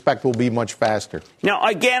rebound we expect will be much faster. Now,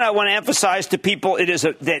 again, I want to emphasize to people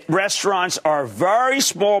that restaurants are a very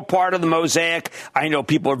small part of the mosaic. I know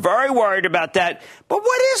people are very worried about that. But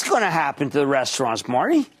what is going to happen to the restaurants,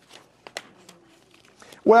 Marty?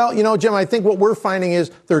 Well, you know, Jim, I think what we're finding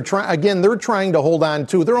is they're trying to hold on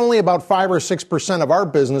to. They're only about 5 or 6% of our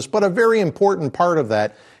business, but a very important part of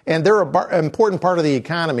that. And they're an important part of the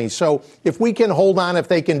economy. So if we can hold on, if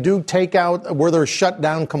they can do takeout where they're shut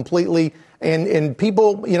down completely, and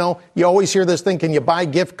people, you know, you always hear this thing, can you buy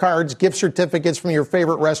gift cards, gift certificates from your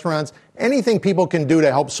favorite restaurants? Anything people can do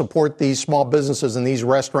to help support these small businesses and these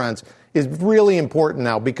restaurants is really important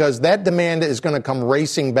now, because that demand is going to come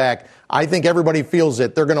racing back. I think everybody feels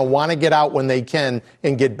it. They're going to want to get out when they can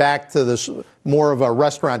and get back to this more of a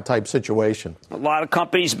restaurant type situation. A lot of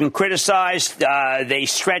companies have been criticized. They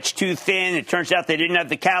stretched too thin. It turns out they didn't have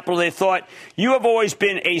the capital they thought. You have always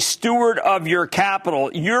been a steward of your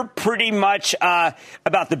capital. You're pretty much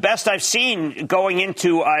about the best I've seen going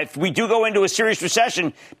into, if we do go into a serious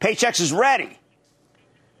recession, Paychex is ready.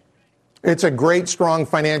 It's a great, strong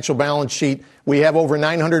financial balance sheet. We have over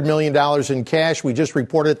 $900 million in cash. We just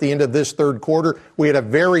reported at the end of this third quarter. We had a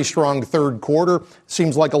very strong third quarter.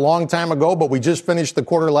 Seems like a long time ago, but we just finished the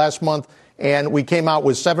quarter last month, and we came out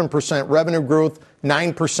with 7% revenue growth,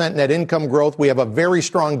 9% net income growth. We have a very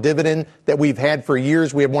strong dividend that we've had for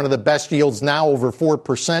years. We have one of the best yields now, over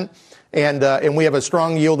 4%. And we have a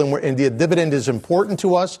strong yield, and the dividend is important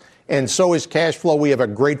to us. And so is cash flow. We have a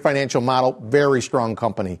great financial model, very strong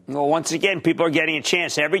company. Well, once again, people are getting a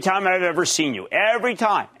chance. Every time I've ever seen you, every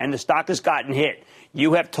time, and the stock has gotten hit,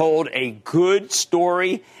 you have told a good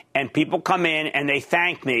story, and people come in and they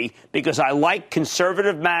thank me because I like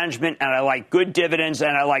conservative management, and I like good dividends,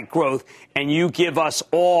 and I like growth, and you give us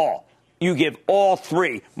all. You give all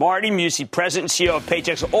three. Marty Mucci, President and CEO of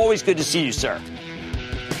Paychex. Always good to see you, sir.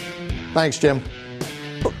 Thanks, Jim.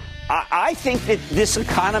 I think that this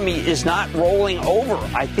economy is not rolling over.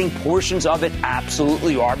 I think portions of it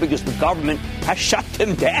absolutely are, because the government has shut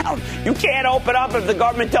them down. You can't open up if the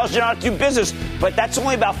government tells you not to do business. But that's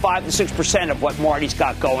only about 5 to 6% of what Marty's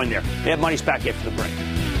got going there. We have Money's back after the break.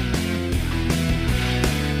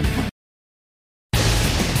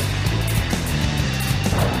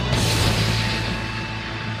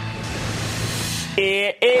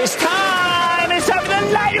 It is time. It's time for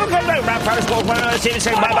the light.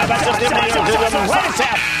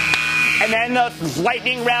 And then the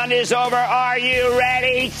lightning round is over. Are you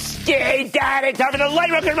ready? Stay down. It's time for the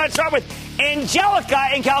light round. Let's start with Angelica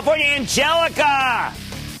in California. Angelica.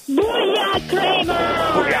 Booyah, Cramer.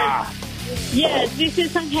 Booyah. Yes, this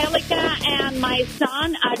is Angelica and my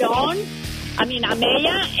son,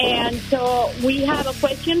 Ameya. And so we have a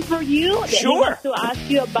question for you that he wants to ask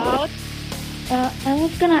you about. I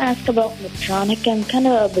was going to ask about electronic. I'm kind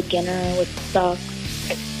of a beginner with stocks.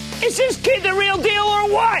 Is this kid the real deal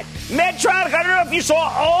or what? Medtronic, I don't know if you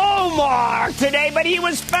saw Omar today, but he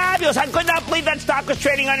was fabulous. I could not believe that stock was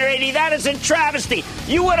trading under 80. That is a travesty.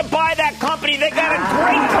 You want to buy that company. They got a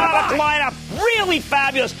great product lineup. Really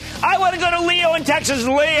fabulous. I want to go to Leo in Texas.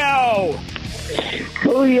 Leo.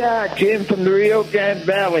 Booyah, Jim from the Rio Grande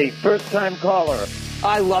Valley. First-time caller.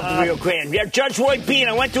 I love the Rio Grande. Yeah, Judge Roy Bean,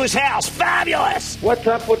 I went to his house. Fabulous! What's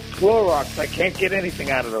up with Clorox? I can't get anything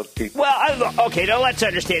out of those people. Well, okay, now let's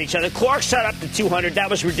understand each other. Clorox shot up to 200. That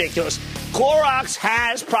was ridiculous. Clorox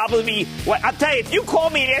has probably I'll tell you, if you call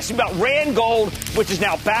me and ask me about Rand Gold, which is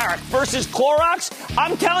now Barrick, versus Clorox,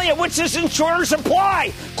 I'm telling you, which is in shorter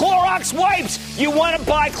supply. Clorox wipes. You want to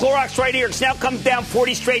buy Clorox right here. It's now come down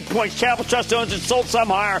 40 straight points. Chapel Trust owns it, sold some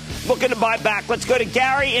higher. Looking to buy back. Let's go to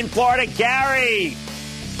Gary in Florida. Gary.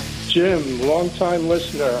 Jim, long-time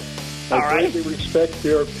listener. I greatly respect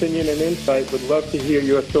your opinion and insight. Would love to hear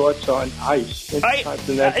your thoughts on ICE.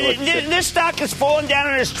 This stock is falling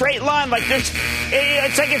down in a straight line like this.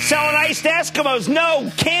 It's like it's selling iced Eskimos. No,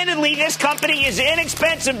 candidly, this company is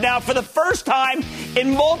inexpensive now for the first time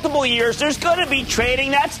in multiple years. There's going to be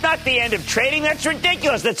trading. That's not the end of trading. That's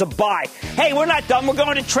ridiculous. That's a buy. Hey, we're not done. We're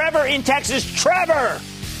going to Trevor in Texas. Trevor.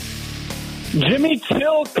 Jimmy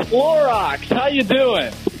Chill Clorox, how you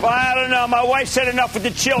doing? Well, I don't know. My wife said enough with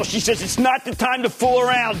the chill. She says it's not the time to fool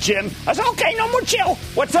around, Jim. I said, okay, no more chill.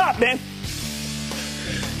 What's up, man?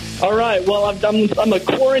 All right. Well, I'm a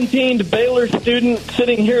quarantined Baylor student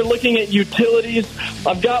sitting here looking at utilities.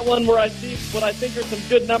 I've got one where I see what I think are some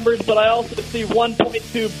good numbers, but I also see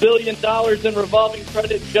 $1.2 billion in revolving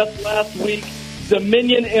credit just last week.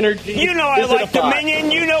 Dominion Energy. You know I like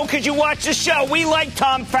Dominion. You know because you watch the show. We like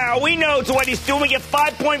Tom Farrell. We know what he's doing. We get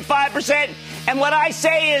 5.5%. And what I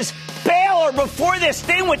say is, Baylor, before this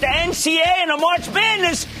thing with the NCAA and the March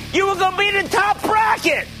Madness, you were going to be in the top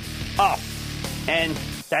bracket. Oh, and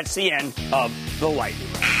that's the end of the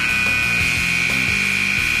Lightning Round.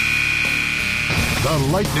 The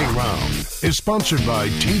Lightning Round is sponsored by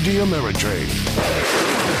TD Ameritrade.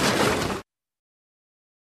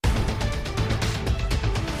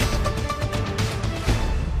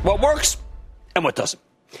 What works and what doesn't.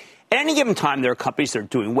 At any given time, there are companies that are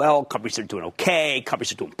doing well, companies that are doing okay, companies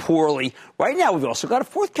that are doing poorly. Right now, we've also got a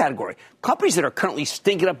fourth category. Companies that are currently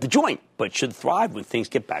stinking up the joint, but should thrive when things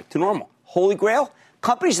get back to normal. Holy grail,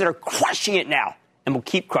 companies that are crushing it now and will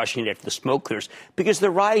keep crushing it after the smoke clears because they're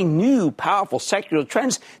riding new, powerful secular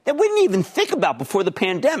trends that we didn't even think about before the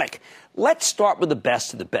pandemic. Let's start with the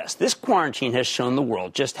best of the best. This quarantine has shown the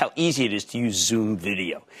world just how easy it is to use Zoom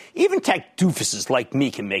video. Even tech doofuses like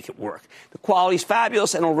me can make it work. The quality's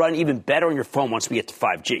fabulous and it'll run even better on your phone once we get to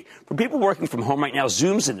 5G. For people working from home right now,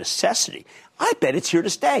 Zoom's a necessity. I bet it's here to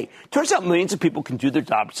stay. Turns out millions of people can do their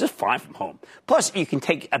jobs just fine from home. Plus, you can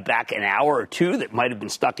take back an hour or two that might have been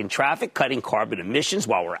stuck in traffic, cutting carbon emissions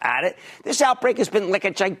while we're at it. This outbreak has been like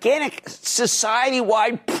a gigantic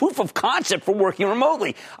society-wide proof of concept for working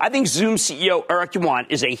remotely. I think Zoom CEO Eric Yuan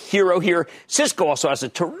is a hero here. Cisco also has a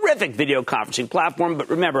terrific video conferencing platform, but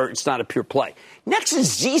remember, it's not a pure play. Next is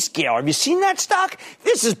Zscaler. Have you seen that stock?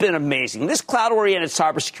 This has been amazing. This cloud-oriented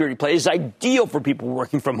cybersecurity play is ideal for people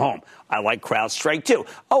working from home. I like CrowdStrike, too.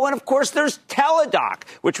 Oh, and of course, there's Teladoc,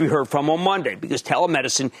 which we heard from on Monday, because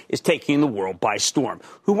telemedicine is taking the world by storm.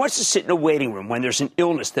 Who wants to sit in a waiting room when there's an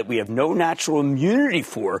illness that we have no natural immunity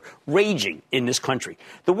for raging in this country?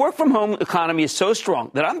 The work-from-home economy is so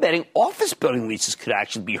strong that I'm betting office building leases could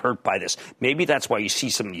actually be hurt by this. Maybe that's why you see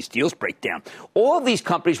some of these deals break down. All of these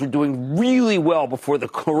companies were doing really well before the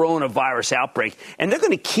coronavirus outbreak, and they're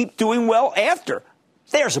going to keep doing well after.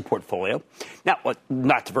 There's a portfolio. Now,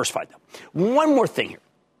 not diversified, though. One more thing here.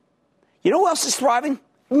 You know who else is thriving?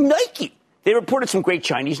 Nike. They reported some great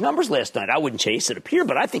Chinese numbers last night. I wouldn't chase it up here,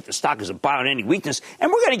 but I think the stock is a buy on any weakness.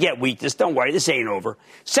 And we're going to get weakness. Don't worry. This ain't over.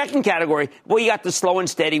 Second category, well, you got the slow and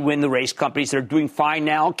steady win the race companies that are doing fine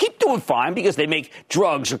now. Keep doing fine because they make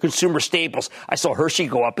drugs or consumer staples. I saw Hershey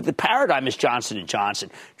go up, but the paradigm is Johnson & Johnson.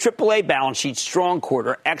 AAA balance sheet, strong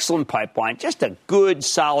quarter, excellent pipeline, just a good,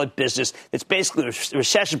 solid business that's basically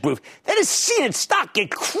recession-proof that has seen its stock get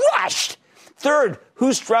crushed. Third,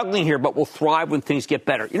 who's struggling here but will thrive when things get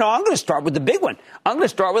better? You know, I'm going to start with the big one. I'm going to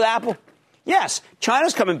start with Apple. Yes,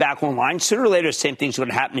 China's coming back online. Sooner or later, the same thing's going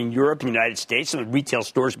to happen in Europe and the United States, and the retail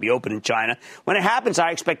stores will be open in China. When it happens,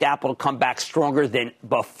 I expect Apple to come back stronger than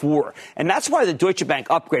before. And that's why the Deutsche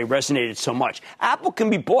Bank upgrade resonated so much. Apple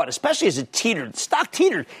can be bought, especially as it teetered, stock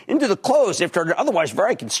teetered into the close after an otherwise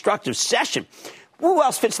very constructive session. Who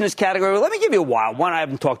else fits in this category? Let me give you a wild one I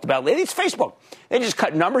haven't talked about lately. It's Facebook. They just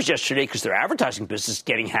cut numbers yesterday because their advertising business is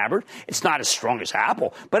getting hammered. It's not as strong as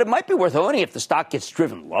Apple, but it might be worth owning if the stock gets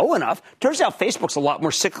driven low enough. Turns out Facebook's a lot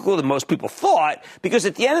more cyclical than most people thought, because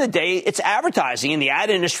at the end of the day, it's advertising and the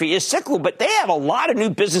ad industry is cyclical, but they have a lot of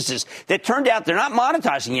new businesses that turned out they're not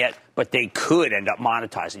monetizing yet, but they could end up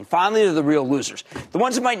monetizing. Finally, they're the real losers. The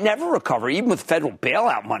ones that might never recover, even with federal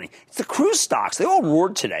bailout money. It's the cruise stocks. They all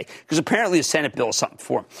roared today because apparently the Senate bill is something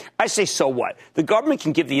for them. I say, so what? The government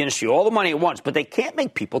can give the industry all the money it wants, but they can't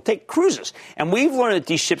make people take cruises. And we've learned that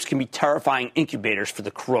these ships can be terrifying incubators for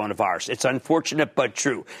the coronavirus. It's unfortunate, but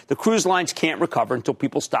true. The cruise lines can't recover until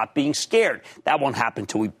people stop being scared. That won't happen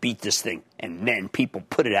until we beat this thing. And then people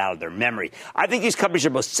put it out of their memory. I think these companies are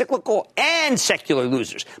both cyclical and secular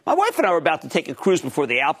losers. My wife and I were about to take a cruise before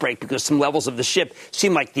the outbreak because some levels of the ship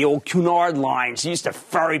seemed like the old Cunard lines used to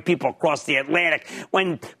ferry people across the Atlantic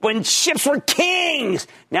when ships were kings.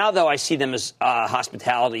 Now, though, I see them as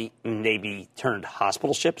hospitality, maybe turned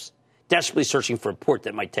hospital ships, desperately searching for a port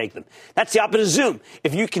that might take them. That's the opposite of Zoom.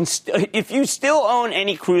 If you still own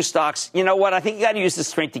any cruise stocks, you know what? I think you got to use the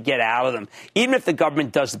strength to get out of them, even if the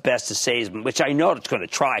government does the best to save them, which I know it's going to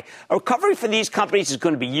try. A recovery for these companies is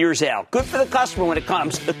going to be years out. Good for the customer when it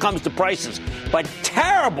comes to prices, but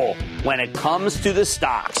terrible when it comes to the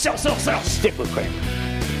stocks. Sell. Stick with Cramer.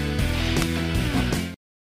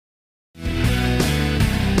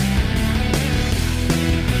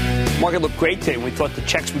 Market looked great today. We thought the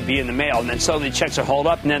checks would be in the mail, and then suddenly the checks are hauled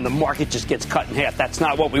up, and then the market just gets cut in half. That's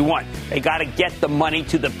not what we want. They got to get the money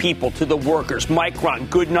to the people, to the workers. Micron,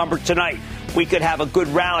 good number tonight. We could have a good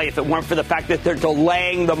rally if it weren't for the fact that they're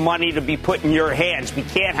delaying the money to be put in your hands. We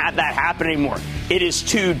can't have that happen anymore. It is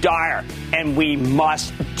too dire, and we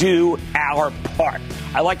must do our part.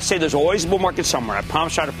 I like to say there's always a bull market somewhere. I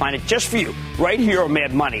promise I'll try to find it just for you, right here on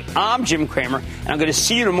Mad Money. I'm Jim Cramer, and I'm going to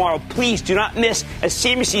see you tomorrow. Please do not miss a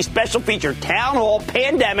CNBC special feature, Town Hall,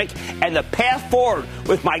 Pandemic, and the Path Forward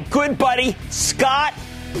with my good buddy, Scott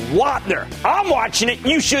Wapner. I'm watching it.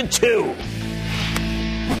 You should, too.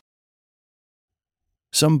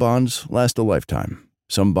 Some bonds last a lifetime.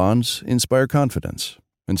 Some bonds inspire confidence.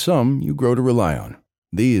 And some you grow to rely on.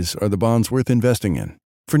 These are the bonds worth investing in.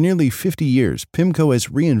 For nearly 50 years, PIMCO has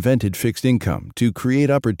reinvented fixed income to create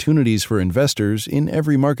opportunities for investors in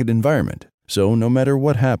every market environment. So no matter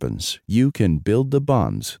what happens, you can build the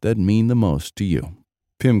bonds that mean the most to you.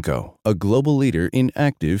 PIMCO, a global leader in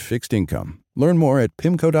active fixed income. Learn more at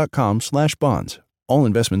pimco.com/bonds. All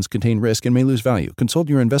investments contain risk and may lose value. Consult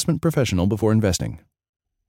your investment professional before investing.